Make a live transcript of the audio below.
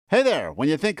Hey there, when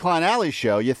you think Klein Alley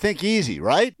Show, you think easy,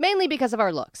 right? Mainly because of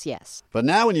our looks, yes. But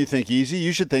now when you think easy,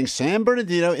 you should think San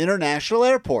Bernardino International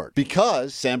Airport.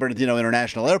 Because San Bernardino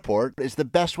International Airport is the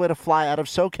best way to fly out of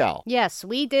SoCal. Yes,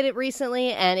 we did it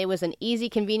recently, and it was an easy,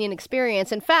 convenient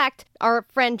experience. In fact, our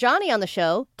friend Johnny on the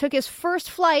show took his first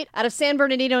flight out of San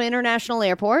Bernardino International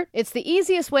Airport. It's the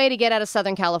easiest way to get out of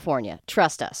Southern California.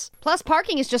 Trust us. Plus,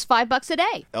 parking is just $5 a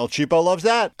day. El Cheapo loves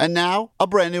that. And now, a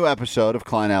brand new episode of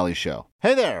Klein Alley Show.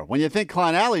 Hey there, when you think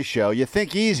Klein Alley Show, you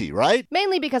think easy, right?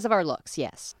 Mainly because of our looks,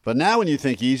 yes. But now when you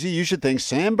think easy, you should think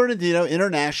San Bernardino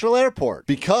International Airport.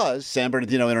 Because San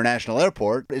Bernardino International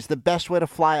Airport is the best way to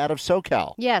fly out of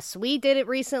SoCal. Yes, we did it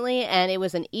recently, and it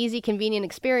was an easy, convenient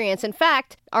experience. In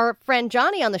fact, our friend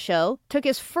Johnny on the show took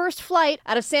his first flight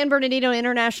out of San Bernardino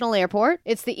International Airport.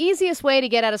 It's the easiest way to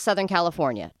get out of Southern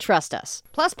California. Trust us.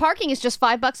 Plus, parking is just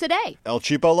 $5 a day. El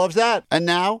Cheapo loves that. And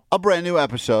now, a brand new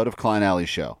episode of Klein Alley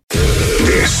Show.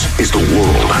 This is the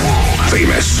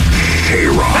world-famous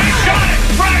K-Rock.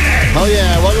 Friday! Oh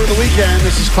yeah, welcome to the weekend.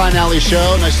 This is Klein Alley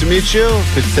Show. Nice to meet you.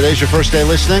 If today's your first day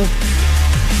listening,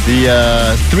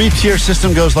 the three-tier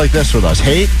system goes like this with us.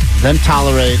 Hate, then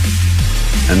tolerate,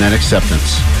 and then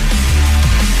acceptance.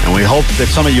 And we hope that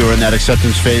some of you are in that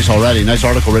acceptance phase already. Nice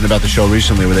article written about the show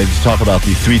recently where they talk about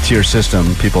the three-tier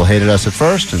system. People hated us at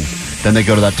first, and then they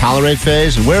go to that tolerate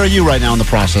phase. And where are you right now in the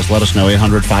process? Let us know,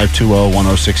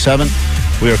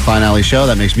 800-520-1067. We are Klein Alley Show.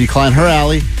 That makes me Klein, her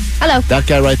Alley. Hello. That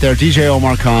guy right there, DJ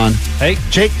Omar Khan. Hey.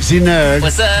 Jake Z-Nerd.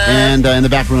 What's up? And in the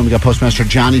back room, we got Postmaster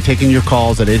Johnny taking your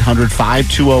calls at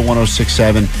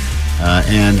 800-520-1067.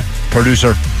 And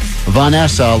producer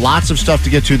Vanessa. Lots of stuff to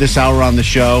get to this hour on the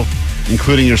show,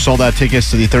 including your sold-out tickets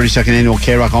to the 32nd Annual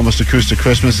K-Rock Almost Acoustic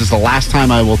Christmas. This is the last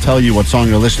time I will tell you what song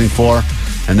you're listening for,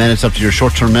 and then it's up to your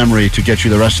short-term memory to get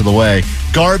you the rest of the way.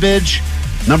 Garbage,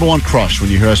 number one crush when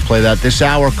you hear us play that this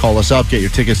hour. Call us up, get your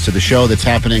tickets to the show that's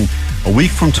happening a week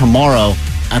from tomorrow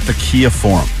at the Kia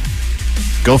Forum.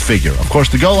 Go figure. Of course,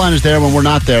 the Go line is there when we're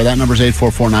not there. That number's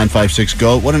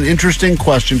 844-956-GO. What an interesting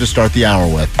question to start the hour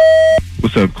with.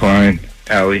 What's up, Klein,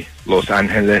 Alley, Los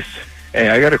Angeles? Hey,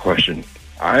 I got a question.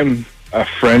 I'm a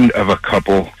friend of a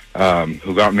couple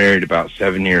who got married about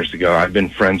 7 years ago. I've been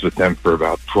friends with them for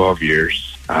about 12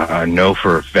 years. I know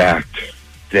for a fact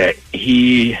that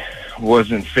he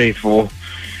wasn't faithful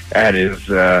at his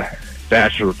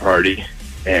bachelor party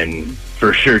and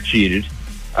for sure cheated.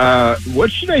 What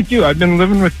should I do? I've been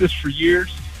living with this for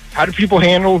years. How do people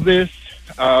handle this?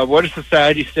 What does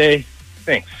society say?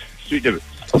 Thanks. Sweet Divots.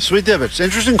 Sweet Divots.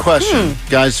 Interesting question.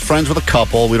 Guys, friends with a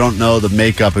couple. We don't know the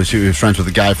makeup if he was friends with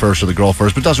the guy first or the girl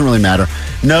first, but it doesn't really matter.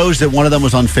 Knows that one of them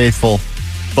was unfaithful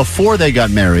before they got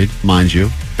married, mind you,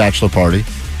 bachelor party.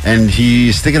 And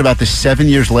he's thinking about this 7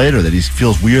 years later that he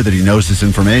feels weird that he knows this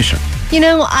information. You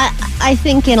know, I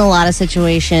think in a lot of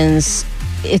situations,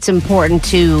 it's important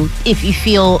to, if you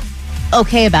feel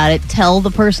okay about it, tell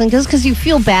the person, because you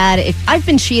feel bad. I've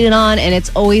been cheated on, and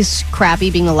it's always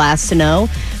crappy being the last to know.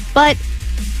 But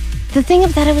the thing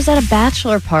of that, it was at a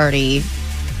bachelor party,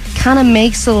 kind of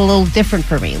makes it a little different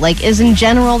for me. Like, is in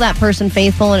general that person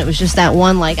faithful, and it was just that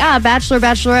one, like,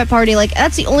 bachelorette party. Like,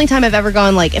 that's the only time I've ever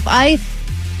gone, like, if I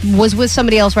was with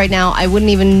somebody else right now, I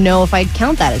wouldn't even know if I'd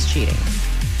count that as cheating.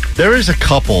 There is a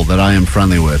couple that I am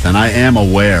friendly with, and I am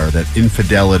aware that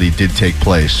infidelity did take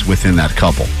place within that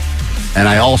couple. And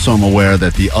I also am aware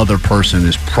that the other person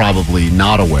is probably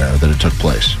not aware that it took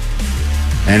place.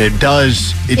 And it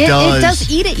does eat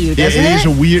at you, doesn't it? There is a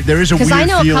weird feeling. Because I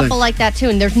know a couple like that too,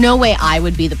 and there's no way I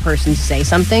would be the person to say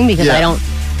something because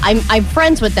I'm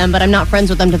friends with them, but I'm not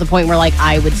friends with them to the point where like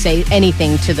I would say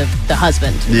anything to the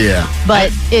husband. Yeah.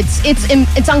 But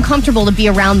it's uncomfortable to be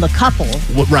around the couple.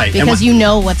 Right. Because you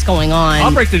know what's going on.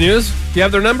 I'll break the news. Do you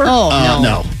have their number?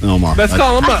 No, Mark. Let's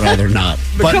call them up. I'd rather not.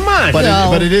 But come on.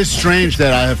 But it is strange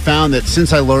that I have found that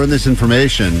since I learned this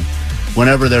information,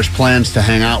 whenever there's plans to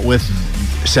hang out with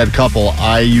said couple,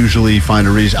 I usually find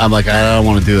a reason. I'm like, I don't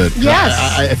want to do it. Yes.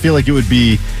 I feel like it would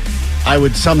be, I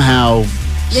would somehow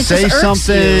say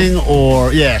something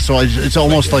or, so it's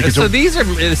almost like it's so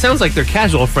it sounds like they're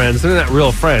casual friends. They're not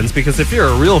real friends, because if you're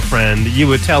a real friend, you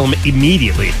would tell them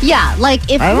immediately. Yeah, like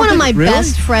if one of my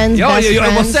best friends,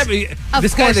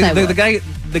 this guy,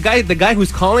 the guy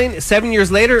who's calling 7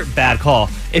 years later, bad call.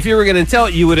 If you were going to tell,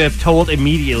 you would have told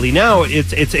immediately. Now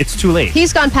it's too late.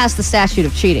 He's gone past the statute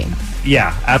of cheating.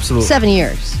 Yeah, absolutely. 7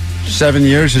 years. 7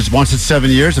 years is once it's 7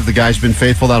 years. If the guy's been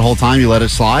faithful that whole time, you let it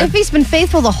slide. If he's been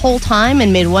faithful the whole time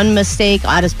and made one mistake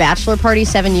at his bachelor party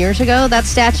 7 years ago, that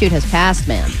statute has passed,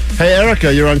 man. Hey,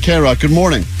 Erica, you're on K-Rock. Good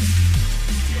morning.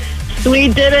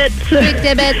 We did it.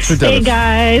 Hey,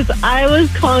 guys. I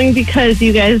was calling because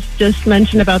you guys just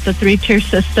mentioned about the 3-tier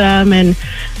system, and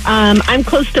I'm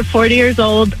close to 40 years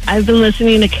old. I've been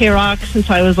listening to K-Rock since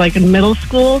I was, like, in middle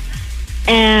school,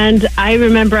 and I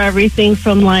remember everything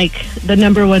from, like, the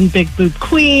number one big boob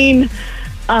queen. Is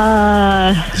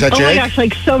that Jake? Oh, my gosh,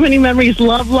 like, so many memories.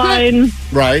 Love Line.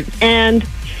 Right. And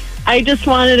I just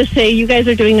wanted to say you guys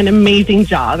are doing an amazing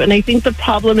job, and I think the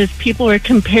problem is people are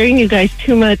comparing you guys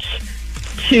too much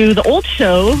to the old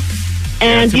show,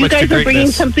 and you guys are bringing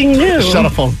something new. Shut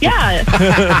up, phone. Yeah.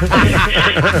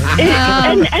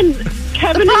 and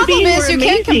Kevin the and problem Bean is were you amazing.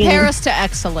 can't compare us to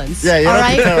excellence. Yeah, all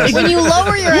right. When you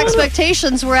lower your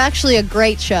expectations, we're actually a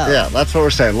great show. Yeah, that's what we're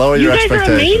saying. Lower your expectations. You guys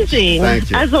are amazing. Thank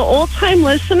you. As an old-time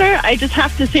listener, I just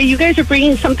have to say you guys are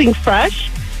bringing something fresh.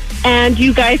 And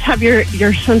you guys have your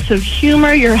sense of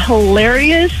humor. You're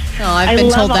hilarious. Oh, I've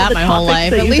been told that my whole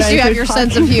life. At least you have your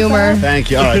sense of humor.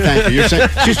 Thank you. All right, thank you. You're saying,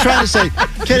 she's trying to say,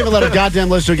 can't even let a goddamn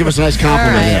listener give us a nice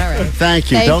compliment. All right. Thank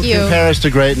you. Don't compare us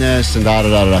to greatness and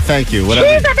da-da-da-da. Thank you. Whatever.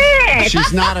 She's a bitch.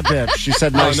 She's not a bitch. She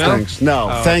said nice things.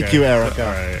 No. Thank you, Erica.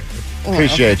 All right.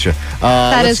 Appreciate you.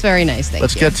 That is very nice. Thank you.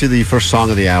 Let's get to the first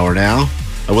song of the hour now.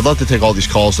 I would love to take all these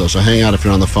calls, though, so hang out if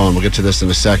you're on the phone. We'll get to this in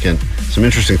a second. Some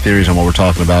interesting theories on what we're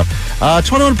talking about.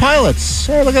 21 Pilots.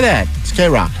 Hey, look at that. It's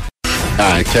K-Rock. All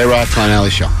right, K-Rock, Klein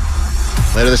Alley Show.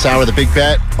 Later this hour, The Big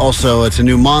Bet. Also, it's a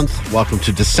new month. Welcome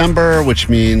to December, which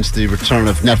means the return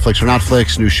of Netflix or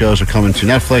Notflix. New shows are coming to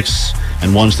Netflix,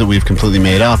 and ones that we've completely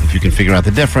made up. If you can figure out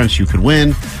the difference, you could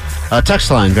win.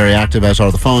 Text line, very active, as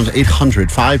are the phones,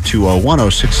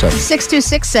 800-520-1067.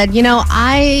 626 said,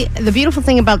 the beautiful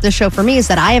thing about this show for me is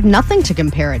that I have nothing to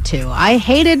compare it to. I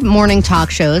hated morning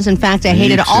talk shows. In fact, I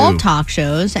hated all talk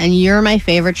shows, and you're my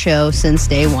favorite show since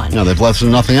day one. No, they've left them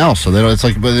nothing else. So they don't, it's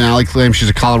like, Allie claims she's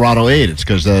a Colorado aide. It's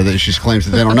because she claims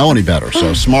that they don't know any better.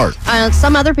 So smart.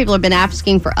 Some other people have been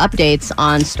asking for updates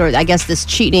on stories. I guess this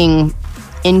cheating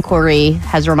inquiry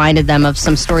has reminded them of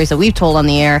some stories that we've told on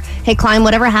the air. Hey, Klein,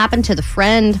 whatever happened to the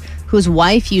friend whose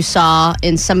wife you saw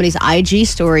in somebody's IG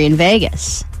story in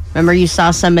Vegas? Remember you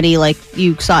saw somebody,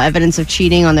 you saw evidence of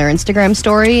cheating on their Instagram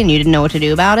story and you didn't know what to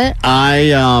do about it?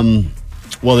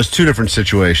 Well, there's two different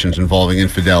situations involving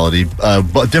infidelity,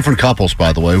 but different couples,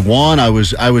 by the way. One, I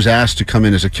was asked to come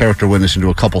in as a character witness into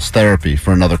a couple's therapy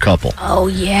for another couple. Oh,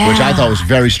 yeah. Which I thought was a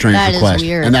very strange request. Is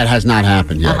weird. And that has not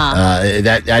happened yet.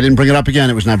 That I didn't bring it up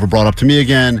again. It was never brought up to me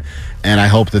again. And I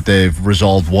hope that they've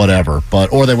resolved whatever.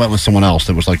 Or they went with someone else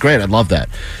that was like, great, I'd love that.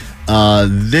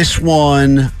 This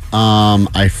one,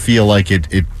 I feel like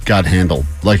it got handled.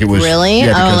 Like it was... Really?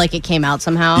 Yeah, like it came out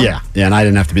somehow? Yeah, and I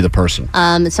didn't have to be the person.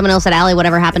 Someone else said, Allie,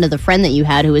 whatever happened to the friend that you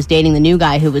had who was dating the new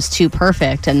guy who was too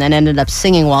perfect and then ended up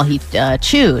singing while he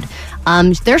chewed?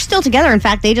 They're still together. In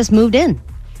fact, they just moved in.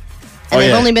 And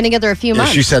they've only been together a few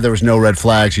months. She said there was no red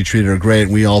flags. He treated her great,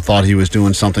 and we all thought he was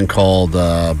doing something called...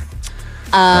 love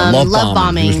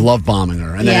bombing. He was love bombing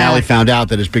her. And then Allie found out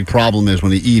that his big problem is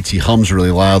when he eats, he hums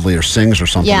really loudly or sings or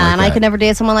something like that. Yeah, and I could never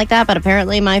date someone like that, but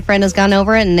apparently my friend has gone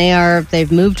over it, and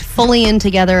they've moved fully in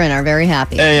together and are very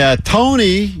happy. Hey,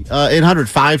 Tony,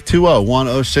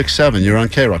 800-520-1067. You're on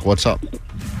K-Rock. What's up?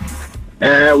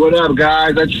 Hey, what up,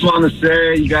 guys? I just want to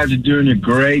say you guys are doing a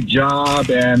great job,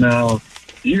 and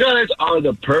you guys are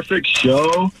the perfect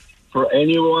show for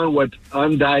anyone with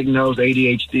undiagnosed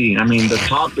ADHD. I mean, the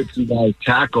topics you guys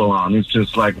tackle on, it's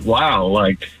just like, wow,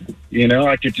 I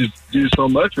could just do so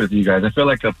much with you guys. I feel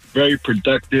like a very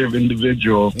productive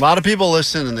individual. A lot of people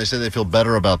listen, and they say they feel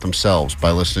better about themselves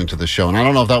by listening to the show. And I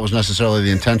don't know if that was necessarily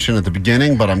the intention at the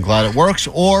beginning, but I'm glad it works.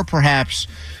 Or perhaps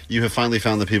you have finally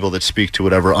found the people that speak to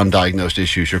whatever undiagnosed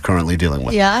issues you're currently dealing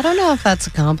with. Yeah, I don't know if that's a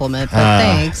compliment, but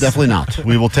thanks. Definitely not.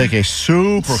 We will take a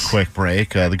super quick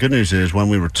break. The good news is when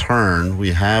we return,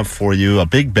 we have for you a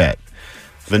big bet.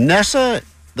 Vanessa,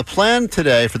 the plan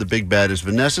today for the big bet is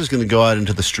Vanessa's going to go out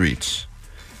into the streets,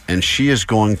 and she is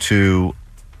going to...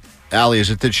 Allie, is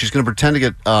it that she's going to pretend to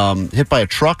get hit by a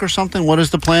truck or something? What is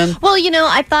the plan? Well,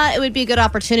 I thought it would be a good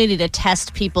opportunity to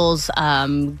test people's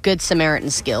good Samaritan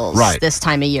skills this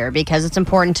time of year, because it's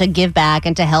important to give back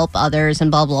and to help others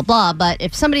and blah, blah, blah. But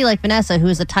if somebody like Vanessa, who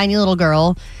is a tiny little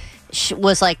girl,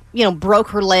 was broke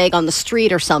her leg on the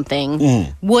street or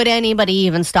something, would anybody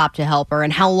even stop to help her?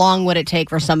 And how long would it take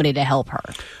for somebody to help her?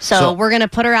 So we're going to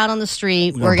put her out on the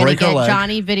street. We're going to get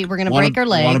Johnny video. We're going to break her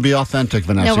leg. Want to be authentic,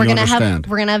 Vanessa. No, we're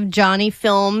going to have Johnny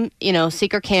film,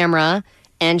 secret camera,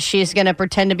 and she's going to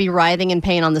pretend to be writhing in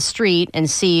pain on the street and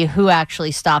see who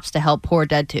actually stops to help poor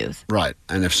Dead Tooth. Right.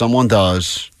 And if someone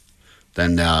does,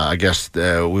 then I guess we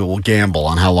will gamble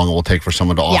on how long it will take for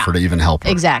someone to offer to even help her.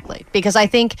 Exactly. Because I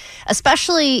think,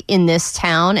 especially in this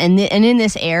town and in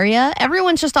this area,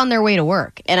 everyone's just on their way to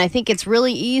work. And I think it's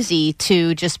really easy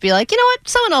to just be like, you know what,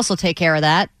 someone else will take care of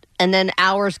that. And then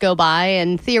hours go by,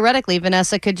 and theoretically,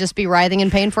 Vanessa could just be writhing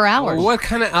in pain for hours. What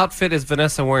kind of outfit is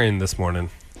Vanessa wearing this morning?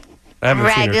 I haven't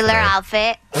seen her Regular today.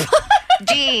 outfit.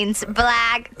 Jeans,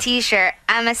 black T-shirt.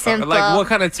 I'm a simple. Like what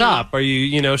kind of top? Are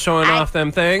you showing off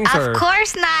them things? Of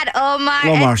course not, Omar.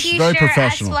 Omar, A she's T-shirt, very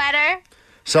professional. a sweater.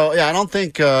 So, yeah, I don't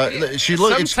think she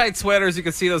looks... Some tight sweaters, you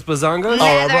can see those bazongas.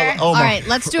 All right,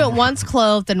 let's do it once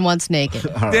clothed and once naked.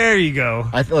 Right. There you go.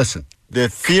 Listen, the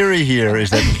theory here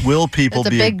is that will people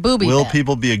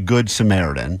be a good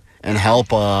Samaritan and help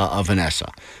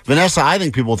Vanessa? Vanessa, I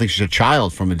think people think she's a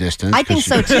child from a distance. I think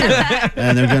so too.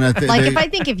 And they're gonna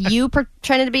if you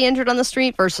pretended to be injured on the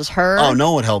street versus her. Oh, no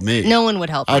one would help me. No one would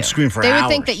help you. I'd scream for hours. They hours. would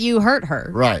think that you hurt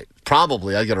her. Right.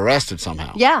 Probably. I'd get arrested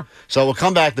somehow. Yeah. So we'll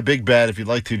come back to Big Bet if you'd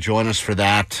like to join us for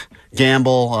that.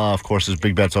 Gamble, of course, this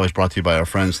Big Bet's always brought to you by our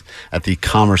friends at the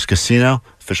Commerce Casino,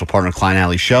 official partner Klein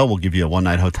Alley Show. We'll give you a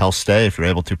one-night hotel stay if you're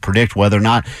able to predict whether or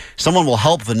not someone will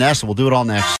help Vanessa. We'll do it all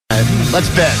next. Let's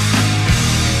bet.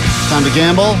 Time to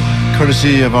gamble.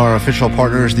 Courtesy of our official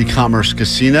partners, the Commerce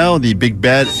Casino. The Big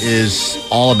Bet is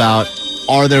all about,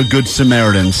 are there good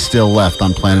Samaritans still left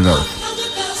on planet Earth?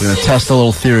 We're going to test a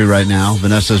little theory right now.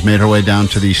 Vanessa's made her way down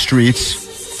to the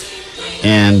streets.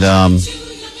 And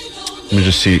let me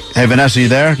just see. Hey, Vanessa, you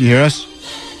there? You hear us?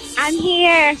 I'm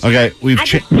here. Okay,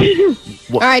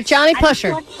 All right, Johnny, push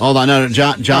her. Hold on. No,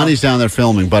 Johnny's down there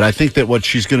filming. But I think that what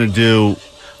she's going to do,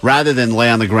 rather than lay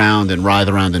on the ground and writhe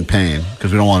around in pain,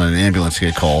 because we don't want an ambulance to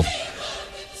get called,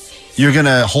 you're going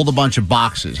to hold a bunch of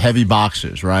boxes, heavy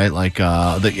boxes, right?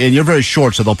 And you're very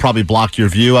short, so they'll probably block your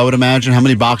view, I would imagine. How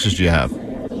many boxes do you have?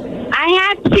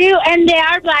 I have 2, and they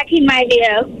are blocking my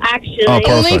view, actually. Oh, perfect.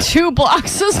 Only 2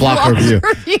 boxes block her view.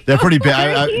 They're pretty big.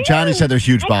 They're Johnny said they're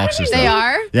huge boxes. They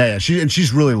are? Yeah.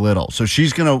 She's really little. So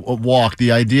she's going to walk.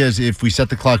 The idea is if we set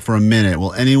the clock for a minute,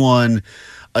 will anyone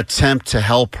attempt to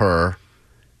help her?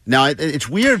 Now, it's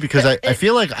weird because I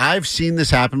feel like I've seen this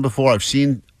happen before. I've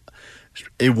seen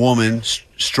a woman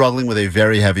struggling with a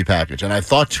very heavy package. And I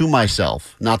thought to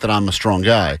myself, not that I'm a strong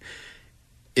guy,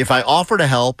 if I offer to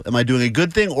help, am I doing a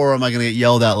good thing, or am I going to get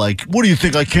yelled at like, what do you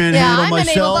think, I can't handle myself?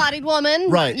 I'm an able-bodied woman.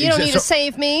 Right. You don't need to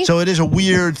save me. So it is a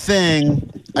weird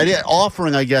thing.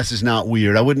 Offering, I guess, is not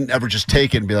weird. I wouldn't ever just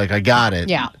take it and be like, I got it.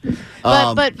 Yeah.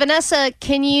 But Vanessa,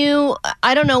 can you,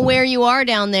 I don't know where you are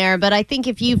down there, but I think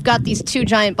if you've got these 2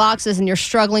 giant boxes and you're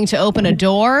struggling to open a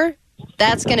door,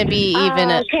 that's going to be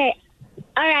even Okay.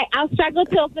 All right. I'll struggle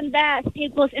to open that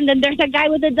staples, and then there's a guy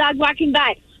with a dog walking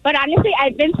by. But honestly,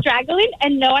 I've been struggling,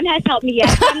 and no one has helped me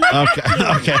yet.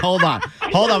 Okay, hold on.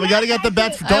 We got to get the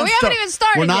bets. We haven't even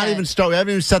started We're not yet. even started. We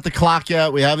haven't even set the clock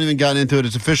yet. We haven't even gotten into it.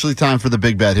 It's officially time for the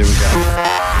big bet. Here we go.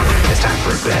 It's time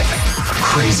for a bet. A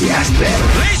crazy-ass bet.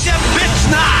 Place your bets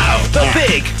now. The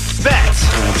big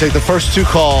bet. Take the first 2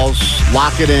 calls,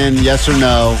 lock it in, yes or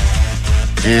no.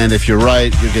 And if you're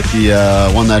right, you'll get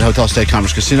the one-night hotel stay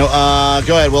Commerce Casino.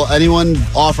 Go ahead. Will anyone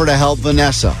offer to help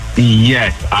Vanessa?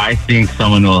 Yes, I think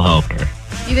someone will help her.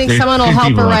 You think someone will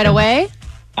help her right away?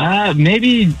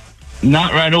 Maybe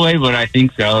not right away, but I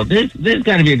think so. There's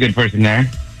got to be a good person there.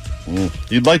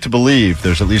 You'd like to believe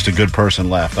there's at least a good person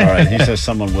left. All right, he says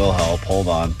someone will help. Hold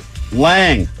on.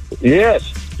 Lang.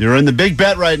 Yes. You're in the big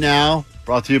bet right now.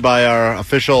 Brought to you by our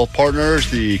official partners,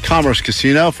 the Commerce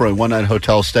Casino, for a one-night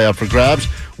hotel stay up for grabs.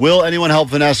 Will anyone help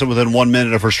Vanessa within 1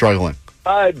 minute of her struggling?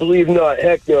 I believe not.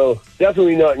 Heck no.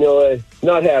 Definitely not. No way.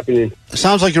 Not happening.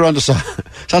 Sounds like you're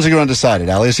undecided.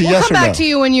 Allie, is it We'll yes come or no? back to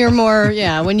you when you're more,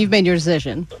 when you've made your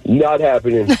decision. Not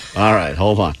happening. All right,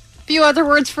 hold on. A few other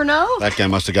words for no? That guy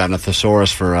must have gotten a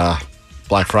thesaurus for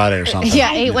Black Friday or something.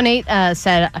 Yeah, 818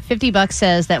 said $50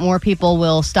 says that more people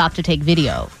will stop to take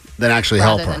video. Then actually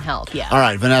help her. Rather than help, yeah. All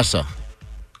right, Vanessa.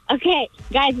 Okay,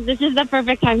 guys, this is the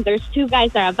perfect time. There's 2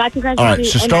 guys that are about to graduate. All right,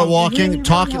 so start walking,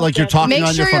 talking like you're talking Make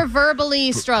on sure your phone. you're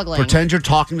verbally struggling. Pretend you're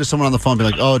talking to someone on the phone. Be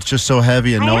like, oh, it's just so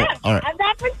heavy. And All all right. I'm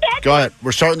not pretending. Go ahead.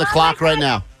 We're starting the clock right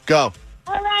now. Go.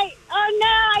 All right. Oh, no.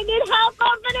 I need help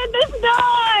opening this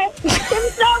door. Can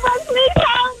someone please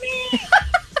help me?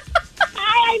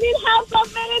 Hi, I need help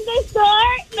opening this door.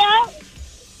 No?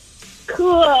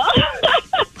 Cool.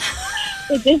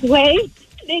 They just waved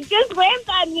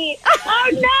at me. Oh,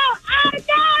 no.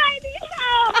 I need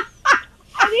help.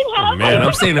 I need help. Man,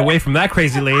 I'm staying away from that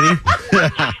crazy lady.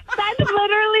 That's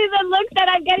literally the look that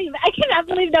I'm getting. I cannot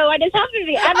believe no one is helping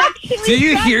me. I'm actually. Do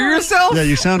you hear yourself? Yeah,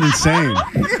 you sound insane.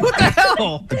 What the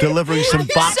hell? Delivering some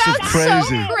box of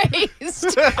crazy. So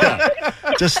crazed. Yeah.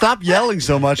 Just stop yelling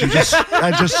so much and just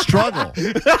struggle.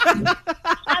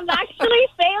 I'm actually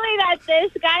failing at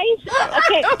this, guys.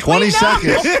 Okay. 20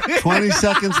 seconds. 20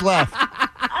 seconds left.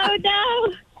 Oh,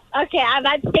 no. Okay, I'm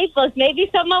at Staples. Maybe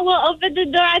someone will open the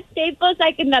door at Staples,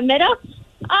 like in the middle.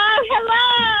 Oh,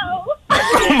 hello.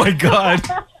 Oh, my God.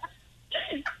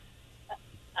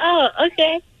 Oh,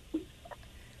 okay.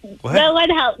 What? No one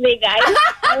helped me, guys.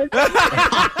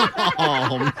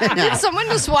 Oh, man. Did someone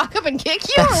just walk up and kick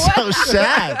you? That's or so what?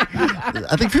 sad.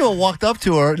 I think people walked up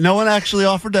to her. No one actually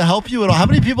offered to help you at all. How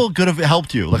many people could have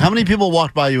helped you? Like, how many people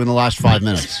walked by you in the last 5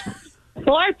 minutes?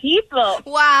 4 people.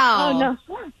 Wow. Oh,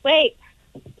 no. Wait.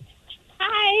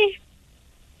 Hi.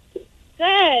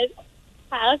 Good.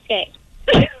 Okay.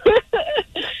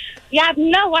 Yeah,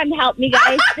 no one helped me,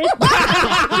 guys. Someone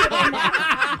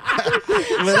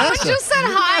just said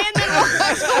hi and then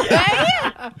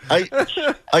walked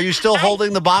away? Are you still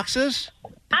holding the boxes?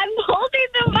 I'm holding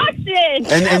the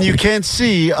boxes. And you can't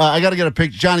see. I got to get a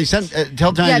picture. Johnny, tell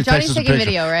Johnny to text Johnny's us a taking picture.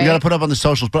 video, right? You got to put up on the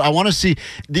socials. But I want to see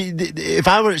if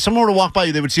someone were to walk by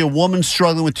you, they would see a woman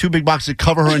struggling with 2 big boxes that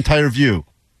cover her entire view.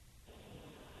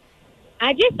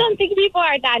 I just don't think people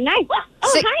are that nice.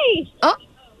 Oh, hi. Oh.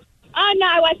 Oh, no,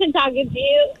 I wasn't talking to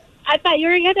you. I thought you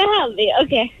were going to help me.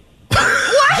 Okay.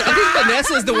 I think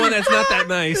Vanessa's the one that's not that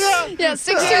nice. Yeah,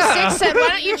 626 said, why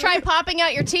don't you try popping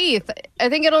out your teeth? I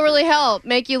think it'll really help.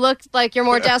 Make you look like you're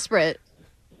more desperate.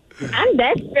 I'm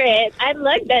desperate. I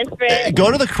look desperate.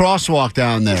 Go to the crosswalk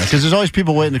down there, because there's always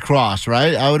people waiting to cross,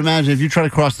 right? I would imagine if you try to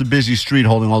cross the busy street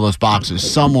holding all those boxes,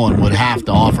 someone would have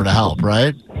to offer to help,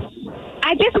 right?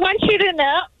 I just want you to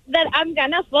know that I'm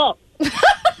going to fall.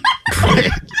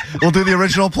 We'll do the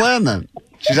original plan then.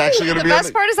 She's actually going to The be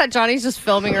best part is that Johnny's just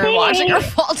filming her and watching her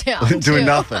fall down. doing too.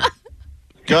 nothing.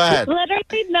 Go ahead.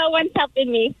 Literally, no one's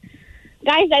helping me.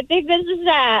 Guys, I think this is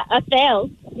a fail.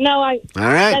 No, All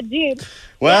right. that dude.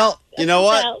 Well, you know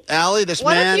what, No. Allie, this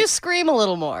What man... if you scream a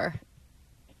little more?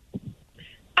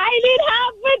 I need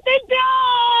help with the door.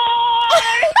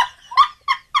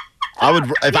 I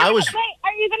would, if I was... Wait,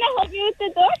 are you going to help me with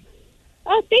the door?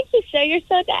 Oh, thank you, sir. You're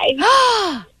so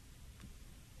nice.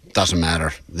 Doesn't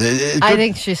matter. I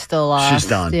think she's still lost. She's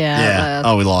done. Yeah.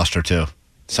 Oh, we lost her too.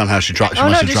 Somehow she dropped. She Oh,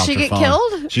 must no, have did dropped she her get phone.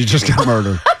 killed? She just got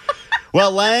murdered.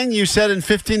 Well, Lang, you said in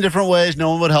 15 different ways no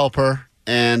one would help her,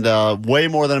 and way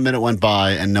more than a minute went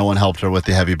by, and no one helped her with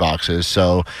the heavy boxes.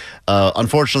 So,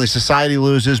 unfortunately, society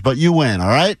loses, but you win. All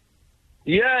right.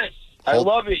 Yes, I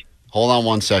love it. Hold on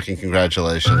 1 second.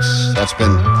 Congratulations. It's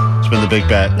been the big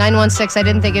bet. 916, I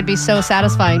didn't think it'd be so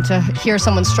satisfying to hear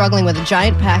someone struggling with a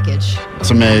giant package.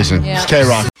 It's amazing. Yeah. It's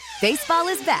K-Rock. Baseball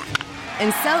is back,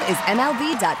 and so is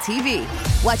MLB.tv.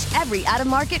 Watch every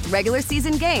out-of-market regular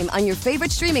season game on your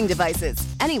favorite streaming devices,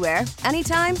 anywhere,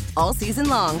 anytime, all season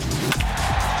long.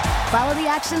 Follow the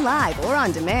action live or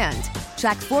on demand.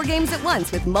 Track 4 games at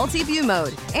once with multi-view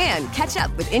mode and catch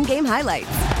up with in-game highlights.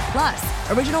 Plus,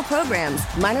 original programs,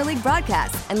 minor league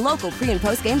broadcasts, and local pre- and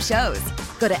post-game shows.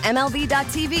 Go to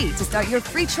MLB.tv to start your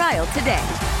free trial today.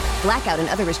 Blackout and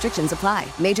other restrictions apply.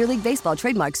 Major League Baseball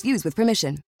trademarks used with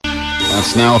permission.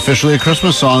 That's now officially a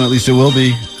Christmas song. At least it will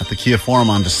be at the Kia Forum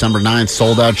on December 9th.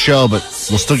 Sold out show, but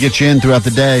we'll still get you in throughout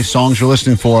the day. Songs you're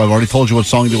listening for. I've already told you what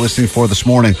song you're listening for this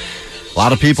morning. A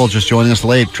lot of people just joining us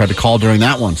late tried to call during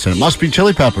that one. Said it must be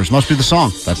Chili Peppers, must be the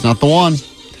song. That's not the one.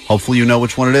 Hopefully you know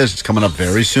which one it is. It's coming up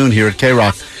very soon here at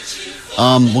K-Rock.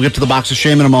 We'll get to the box of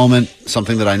shame in a moment,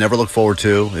 something that I never look forward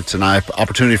to. It's an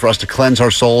opportunity for us to cleanse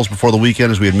our souls before the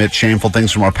weekend as we admit shameful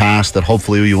things from our past that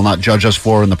hopefully you will not judge us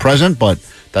for in the present, but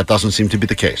that doesn't seem to be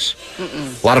the case.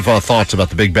 A lot of thoughts about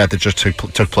the big bet that just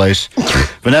took place.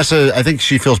 Vanessa, I think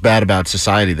she feels bad about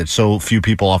society that so few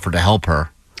people offered to help her.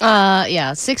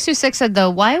 Yeah. 626 said, though,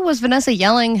 why was Vanessa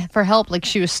yelling for help like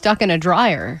she was stuck in a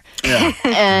dryer? Yeah,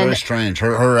 And very strange.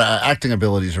 Her acting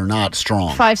abilities are not strong.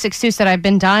 562 said, I've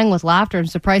been dying with laughter. I'm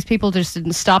surprised people just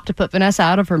didn't stop to put Vanessa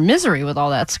out of her misery with all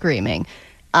that screaming.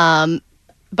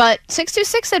 But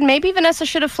 626 said maybe Vanessa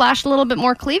should have flashed a little bit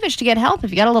more cleavage to get help.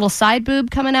 If you got a little side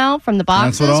boob coming out from the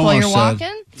boxes while you're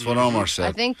walking. That's what Omar said.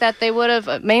 I think that they would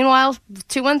have. Meanwhile,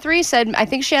 213 said, I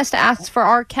think she has to ask for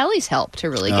R. Kelly's help to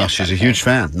really get she's a huge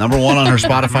fan. Number one on her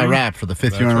Spotify rap for the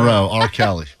 5th year in a row, R.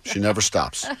 Kelly. She never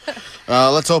stops.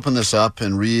 Let's open this up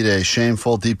and read a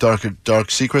shameful, deep,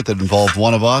 dark secret that involved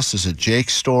one of us. Is it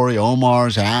Jake's story,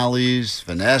 Omar's, Allie's,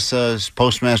 Vanessa's,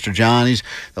 Postmaster Johnny's?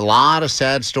 A lot of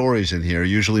sad stories in here,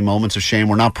 usually moments of shame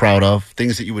we're not proud of,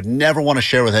 things that you would never want to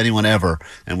share with anyone ever,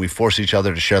 and we force each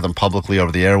other to share them publicly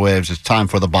over the airwaves. It's time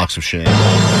for with a box of shame.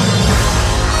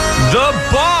 The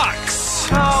box.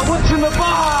 Oh, what's in the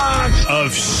box?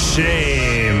 Of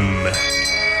shame.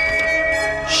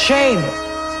 Shame.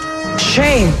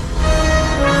 Shame.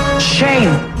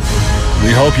 Shame.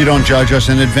 We hope you don't judge us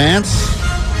in advance,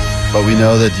 but we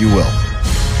know that you will.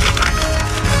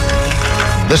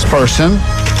 This person,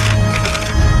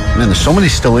 man, there's so many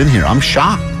still in here. I'm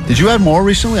shocked. Did you add more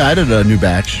recently? I added a new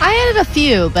batch. I added a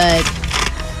few, but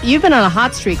you've been on a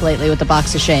hot streak lately with the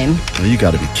box of shame. Oh, you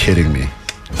got to be kidding me.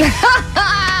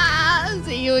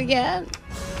 See you again.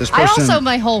 This person,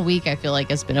 my whole week, I feel like,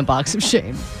 has been a box of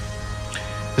shame.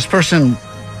 This person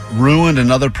ruined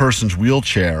another person's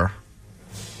wheelchair,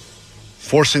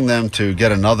 forcing them to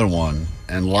get another one,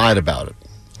 and lied about it.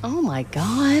 Oh, my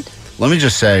God. Let me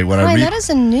just say, that is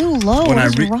a new low. When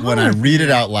I read it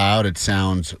out loud, it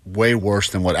sounds way worse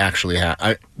than what actually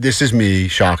happened. This is me,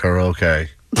 shocker. Okay.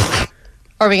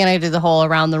 Are we gonna do the whole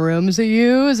around the room? Is it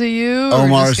you? Is it you?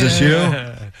 Omar, is this you?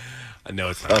 No,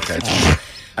 it's not. Okay.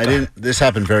 I didn't. This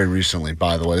happened very recently,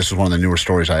 by the way. This is one of the newer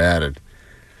stories I added.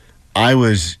 I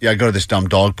go to this dumb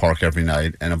dog park every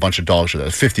night, and a bunch of dogs are there.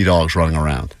 50 dogs running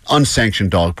around. Unsanctioned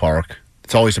dog park.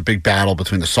 It's always a big battle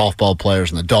between the softball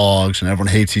players and the dogs, and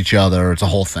everyone hates each other. It's a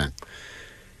whole thing.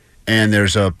 And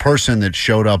there's a person that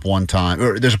showed up one time,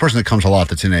 or there's a person that comes a lot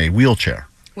that's in a wheelchair.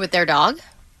 With their dog?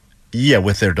 Yeah,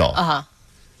 with their dog. Uh-huh.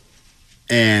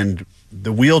 And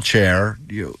the wheelchair,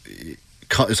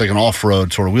 it's like an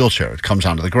off-road sort of wheelchair. It comes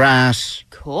onto the grass.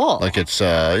 Cool. Like it's,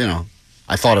 I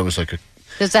thought it was like a...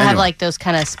 Does it have like those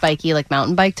kind of spiky, like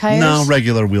mountain bike tires? No,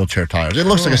 regular wheelchair tires. It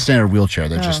looks like a standard wheelchair.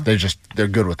 They're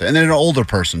good with it. And they're an older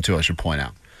person too, I should point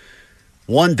out.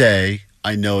 One day,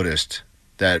 I noticed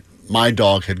that my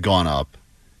dog had gone up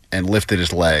and lifted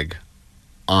his leg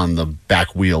on the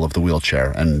back wheel of the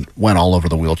wheelchair and went all over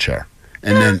the wheelchair.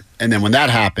 And then when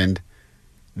that happened,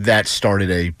 that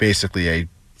started basically a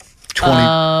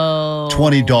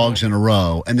 20 dogs in a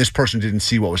row, and this person didn't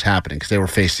see what was happening because they were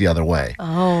faced the other way.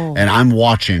 Oh. And I'm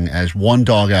watching as one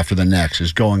dog after the next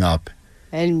is going up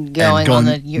and going on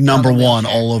the number one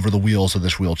all over the wheels of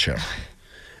this wheelchair.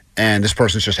 And this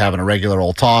person's just having a regular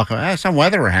old talk. Some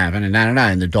weather we're having,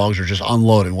 and the dogs are just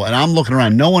unloading. And I'm looking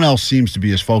around. No one else seems to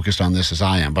be as focused on this as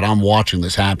I am, but I'm watching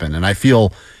this happen, and I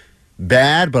feel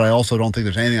bad, but I also don't think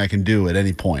there's anything I can do at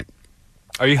any point.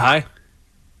 Are you high?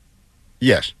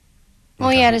 Yes. Well,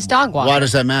 he had his dog walk. Why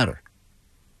does that matter?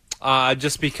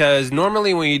 Just because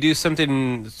normally when you do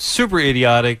something super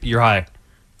idiotic, you're high.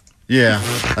 Yeah,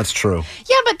 that's true.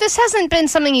 Yeah, but this hasn't been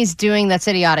something he's doing that's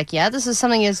idiotic yet. This is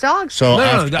something his dog. So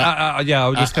I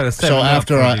was just kind of saying. So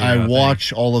after I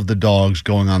watch all of the dogs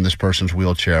going on this person's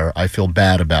wheelchair, I feel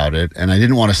bad about it, and I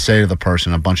didn't want to say to the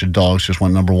person, a bunch of dogs just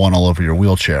went number one all over your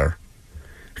wheelchair,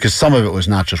 because some of it was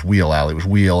not just wheel, Allie. It was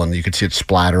wheel, and you could see it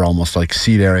splatter almost like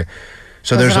seat area.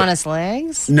 So was it on his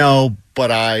legs? No, but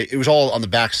it was all on the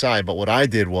back side. But what I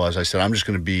did was I said, I'm just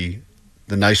going to be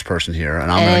the nice person here,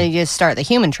 and you start the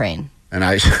human train. And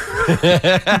I said,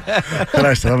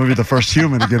 I'm going to be the first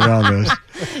human to get around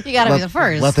this. You got to be the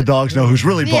first. Let the dogs know who's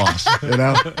really boss, you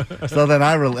know. So then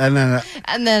and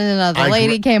then another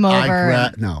lady came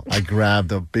over. I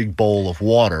grabbed a big bowl of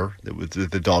water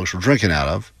that the dogs were drinking out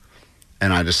of.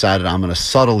 And I decided I'm going to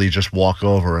subtly just walk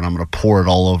over and I'm going to pour it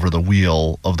all over the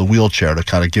wheel of the wheelchair to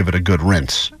kind of give it a good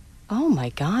rinse. Oh, my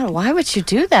God. Why would you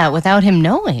do that without him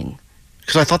knowing?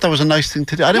 Because I thought that was a nice thing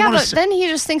to do. Then he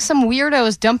just thinks some weirdo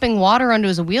is dumping water onto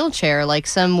his wheelchair, like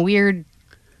some weird...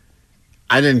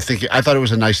 I thought it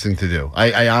was a nice thing to do.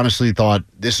 I honestly thought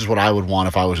this is what I would want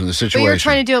if I was in the situation. But you were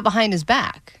trying to do it behind his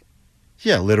back.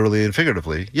 Yeah, literally and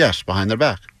figuratively. Yes, behind their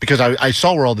back. Because I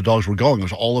saw where all the dogs were going. It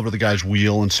was all over the guy's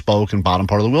wheel and spoke and bottom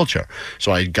part of the wheelchair.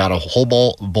 So I got a whole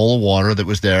bowl of water that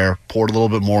was there, poured a little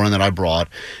bit more in that I brought,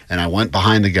 and I went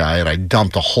behind the guy and I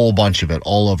dumped a whole bunch of it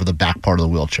all over the back part of the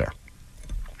wheelchair.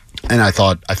 And I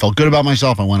thought, I felt good about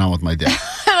myself. I went on with my day. And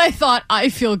I thought, I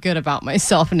feel good about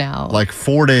myself now. Like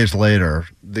 4 days later,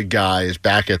 the guy is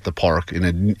back at the park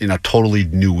in a totally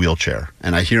new wheelchair.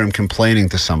 And I hear him complaining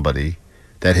to somebody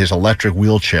that his electric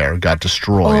wheelchair got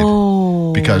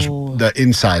destroyed because the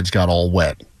insides got all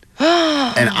wet.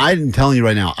 And I'm telling you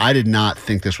right now, I did not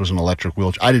think this was an electric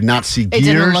wheelchair. I did not see gears.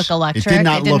 It didn't look electric? It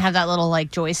didn't have that little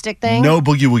like joystick thing? No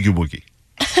boogie woogie woogie.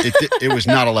 It was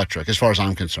not electric as far as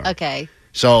I'm concerned. Okay.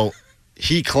 So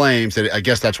he claims that, I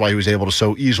guess that's why he was able to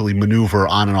so easily maneuver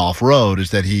on and off road,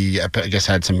 is that he, I guess,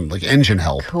 had some like engine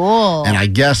help. Cool. And I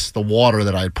guess the water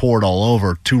that I poured all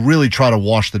over to really try to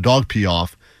wash the dog pee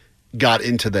off got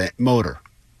into the motor.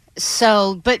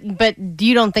 So, but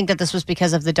you don't think that this was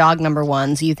because of the dog number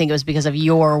ones? You think it was because of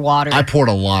your water? I poured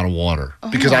a lot of water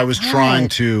because I was trying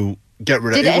to get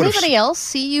rid of it. Did anybody else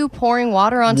see you pouring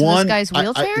water onto this guy's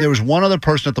wheelchair? There was one other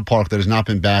person at the park that has not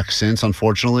been back since,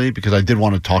 unfortunately, because I did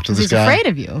want to talk to this guy. He's afraid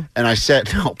of you. And I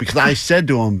said, no, because I said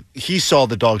to him, he saw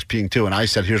the dogs peeing too, and I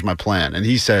said, here's my plan. And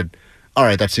he said, all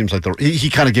right, that seems like he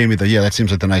kind of gave me that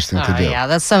seems like the nice thing to do. Yeah,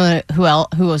 that's someone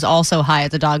who was also high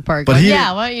at the dog park. But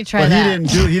why don't you try that?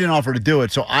 He didn't offer to do it.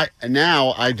 So I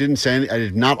didn't say anything. I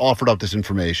did not offer up this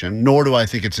information, nor do I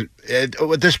think it's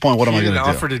at this point. What am I going to do? He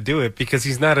didn't offer to do it because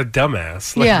he's not a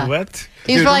dumbass. What?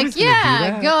 He's like, go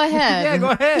ahead. Yeah, go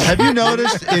ahead. Have you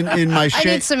noticed in my shame?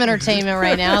 I need some entertainment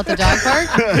right now at the dog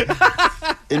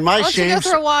park. In my shame, you go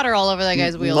throw water all over that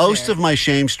guy's wheelchair. Most of my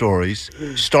shame stories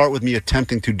start with me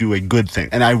attempting to do a good thing,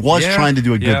 and I was trying to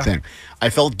do a good thing. I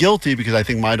felt guilty because I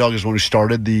think my dog is the one who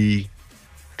started the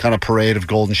kind of parade of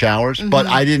golden showers, but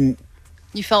I didn't.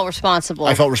 You felt responsible.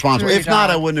 I felt responsible. If not,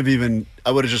 I wouldn't have even.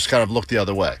 I would have just kind of looked the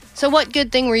other way. So, what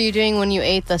good thing were you doing when you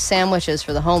ate the sandwiches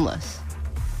for the homeless?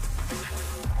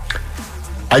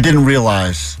 I didn't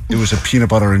realize it was a peanut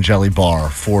butter and jelly bar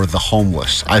for the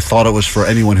homeless. I thought it was for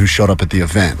anyone who showed up at the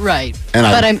event. Right.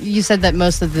 But you said that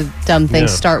most of the dumb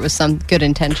things start with some good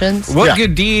intentions. What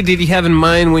good deed did he have in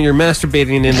mind when you're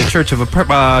masturbating in the church of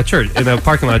a church, in a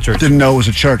parking lot church? Didn't know it was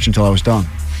a church until I was done.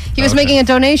 He was making a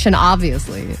donation,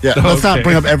 obviously. Yeah, let's not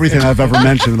bring up everything I've ever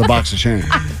mentioned in the box of shame.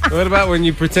 What about when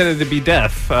you pretended to be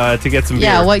deaf to get some beer?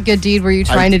 Yeah, what good deed were you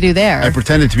trying to do there? I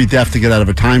pretended to be deaf to get out of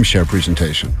a timeshare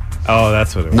presentation. Oh,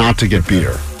 that's what it was. Not to get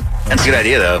beer. That's a good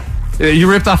idea, though. You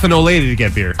ripped off an old lady to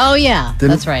get beer. Oh, yeah,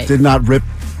 that's right. Did not rip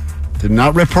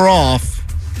her off.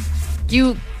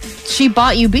 She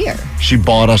bought you beer. She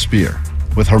bought us beer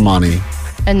with her money.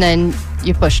 And then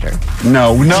you pushed her.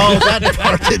 No, that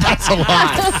part, that's a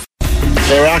lie.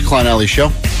 So we're at Klein Alley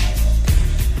Show.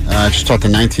 Just talked to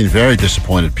 19 very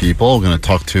disappointed people. We're going to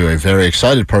talk to a very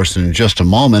excited person in just a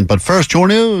moment. But first, your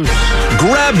news.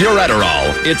 Grab your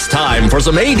Adderall. It's time for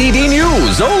some ADD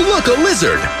news. Oh, look, a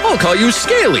lizard. I'll call you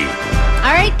Scaly.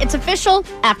 All right, it's official.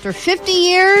 After 50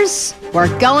 years,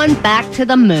 we're going back to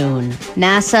the moon.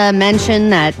 NASA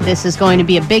mentioned that this is going to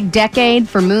be a big decade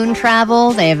for moon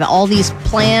travel. They have all these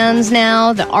plans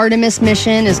now. The Artemis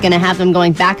mission is going to have them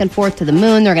going back and forth to the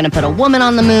moon. They're going to put a woman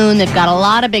on the moon. They've got a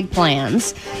lot of big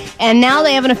plans. And now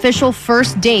they have an official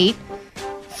first date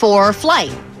for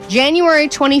flight. January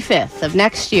 25th of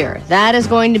next year. That is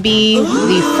going to be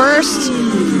the first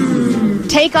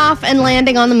takeoff and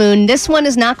landing on the moon. This one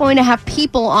is not going to have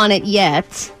people on it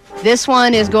yet. This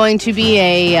one is going to be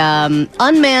a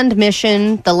unmanned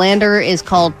mission. The lander is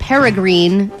called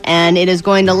Peregrine, and it is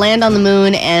going to land on the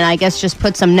moon and I guess just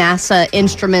put some NASA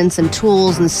instruments and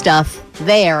tools and stuff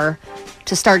there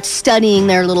to start studying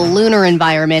their little lunar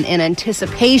environment in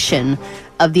anticipation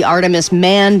of the Artemis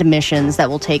manned missions that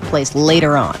will take place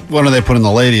later on. When are they putting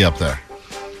the lady up there?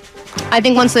 I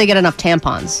think once they get enough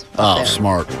tampons. Oh,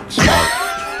 smart.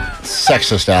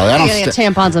 Sexist, Allie. I don't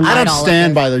tampons and I don't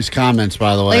stand by those comments,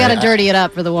 by the way. They got to dirty it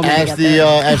up for the woman to get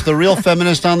as the real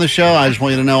feminist on the show, I just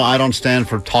want you to know I don't stand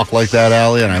for talk like that,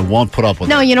 Allie, and I won't put up with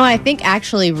it. No, I think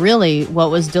actually really what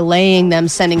was delaying them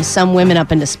sending some women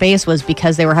up into space was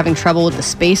because they were having trouble with the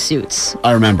spacesuits.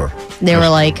 I remember. They were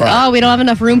like, we don't have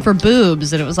enough room for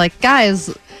boobs. And it was like,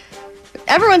 guys,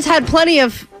 everyone's had plenty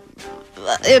of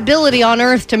ability on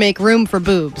Earth to make room for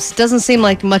boobs. Doesn't seem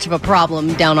like much of a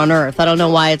problem down on Earth. I don't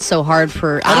know why it's so hard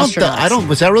for astronauts.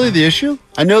 Was that really the issue?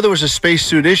 I know there was a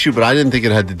spacesuit issue, but I didn't think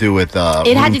it had to do with...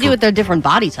 it had to do with their different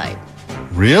body type.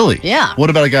 Really? Yeah. What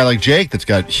about a guy like Jake that's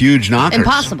got huge knockers?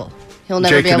 Impossible. He'll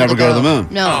never Jake be able can never go to the moon.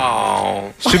 No.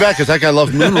 Oh. It's too bad because that guy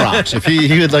loved moon rocks. If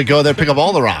he would go there, pick up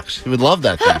all the rocks. He would love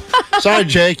that thing. Sorry,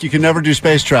 Jake, you can never do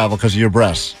space travel because of your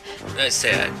breasts. That's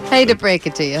sad. Hate to break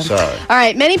it to you. Sorry. All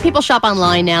right, many people shop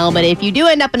online now, but if you do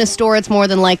end up in a store, it's more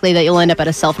than likely that you'll end up at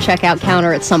a self-checkout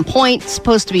counter at some point. It's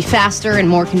supposed to be faster and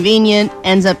more convenient.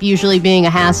 Ends up usually being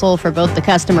a hassle for both the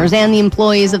customers and the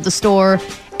employees of the store.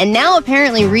 And now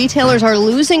apparently retailers are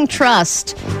losing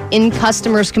trust in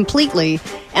customers completely,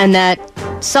 and that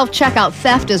self-checkout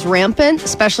theft is rampant,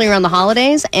 especially around the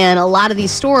holidays. And a lot of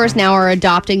these stores now are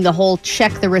adopting the whole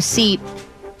check the receipt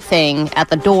thing at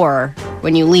the door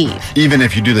when you leave. Even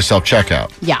if you do the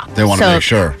self-checkout. Yeah. They want to make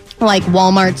sure. Like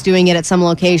Walmart's doing it at some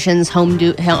locations, Home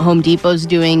Depot's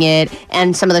doing it,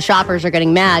 and some of the shoppers are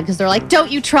getting mad because they're like,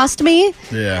 don't you trust me?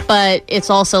 Yeah. But it's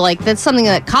also like, that's something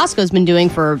that Costco's been doing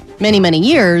for many, many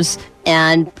years,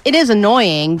 and it is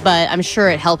annoying, but I'm sure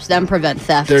it helps them prevent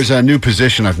theft. There's a new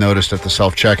position I've noticed at the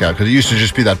self-checkout, because it used to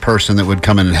just be that person that would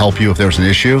come in and help you if there was an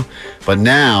issue, but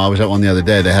now, I was at one the other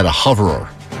day, they had a hoverer.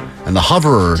 And the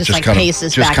hoverer just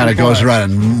kind of goes around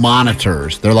and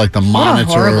monitors. They're like the monitor.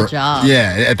 What a horrible job.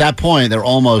 Yeah, at that point, they're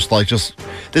almost like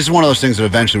This is one of those things that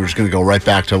eventually we're just going to go right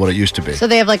back to what it used to be. So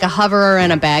they have like a hoverer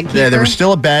and a bag keeper? Yeah, there was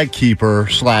still a bag keeper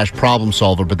 / problem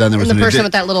solver, but then there was the person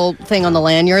with that little thing on the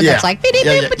lanyard that's like,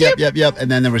 yep.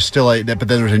 And then there was still but then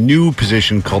there was a new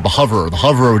position called the hoverer. The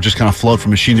hoverer would just kind of float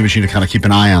from machine to machine to kind of keep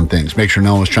an eye on things, make sure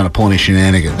no one was trying to pull any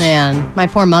shenanigans. Man, my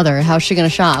poor mother, how's she going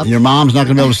to shop? Your mom's not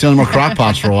going to be able to steal any more crock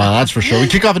pots for a while, that's for sure. We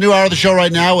kick off a new hour of the show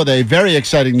right now with a very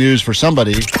exciting news for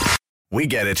somebody. We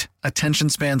get it. Attention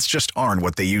spans just aren't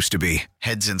what they used to be.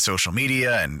 Heads in social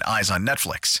media and eyes on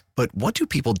Netflix. But what do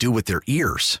people do with their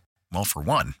ears? Well, for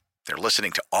one, they're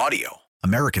listening to audio.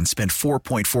 Americans spend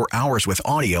 4.4 hours with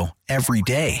audio every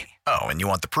day. Oh, and you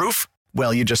want the proof?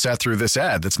 Well, you just sat through this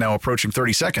ad that's now approaching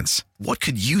 30 seconds. What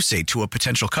could you say to a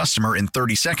potential customer in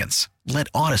 30 seconds? Let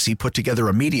Odyssey put together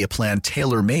a media plan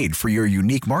tailor-made for your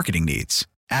unique marketing needs.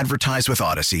 Advertise with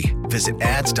Odyssey. Visit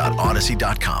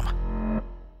ads.odyssey.com.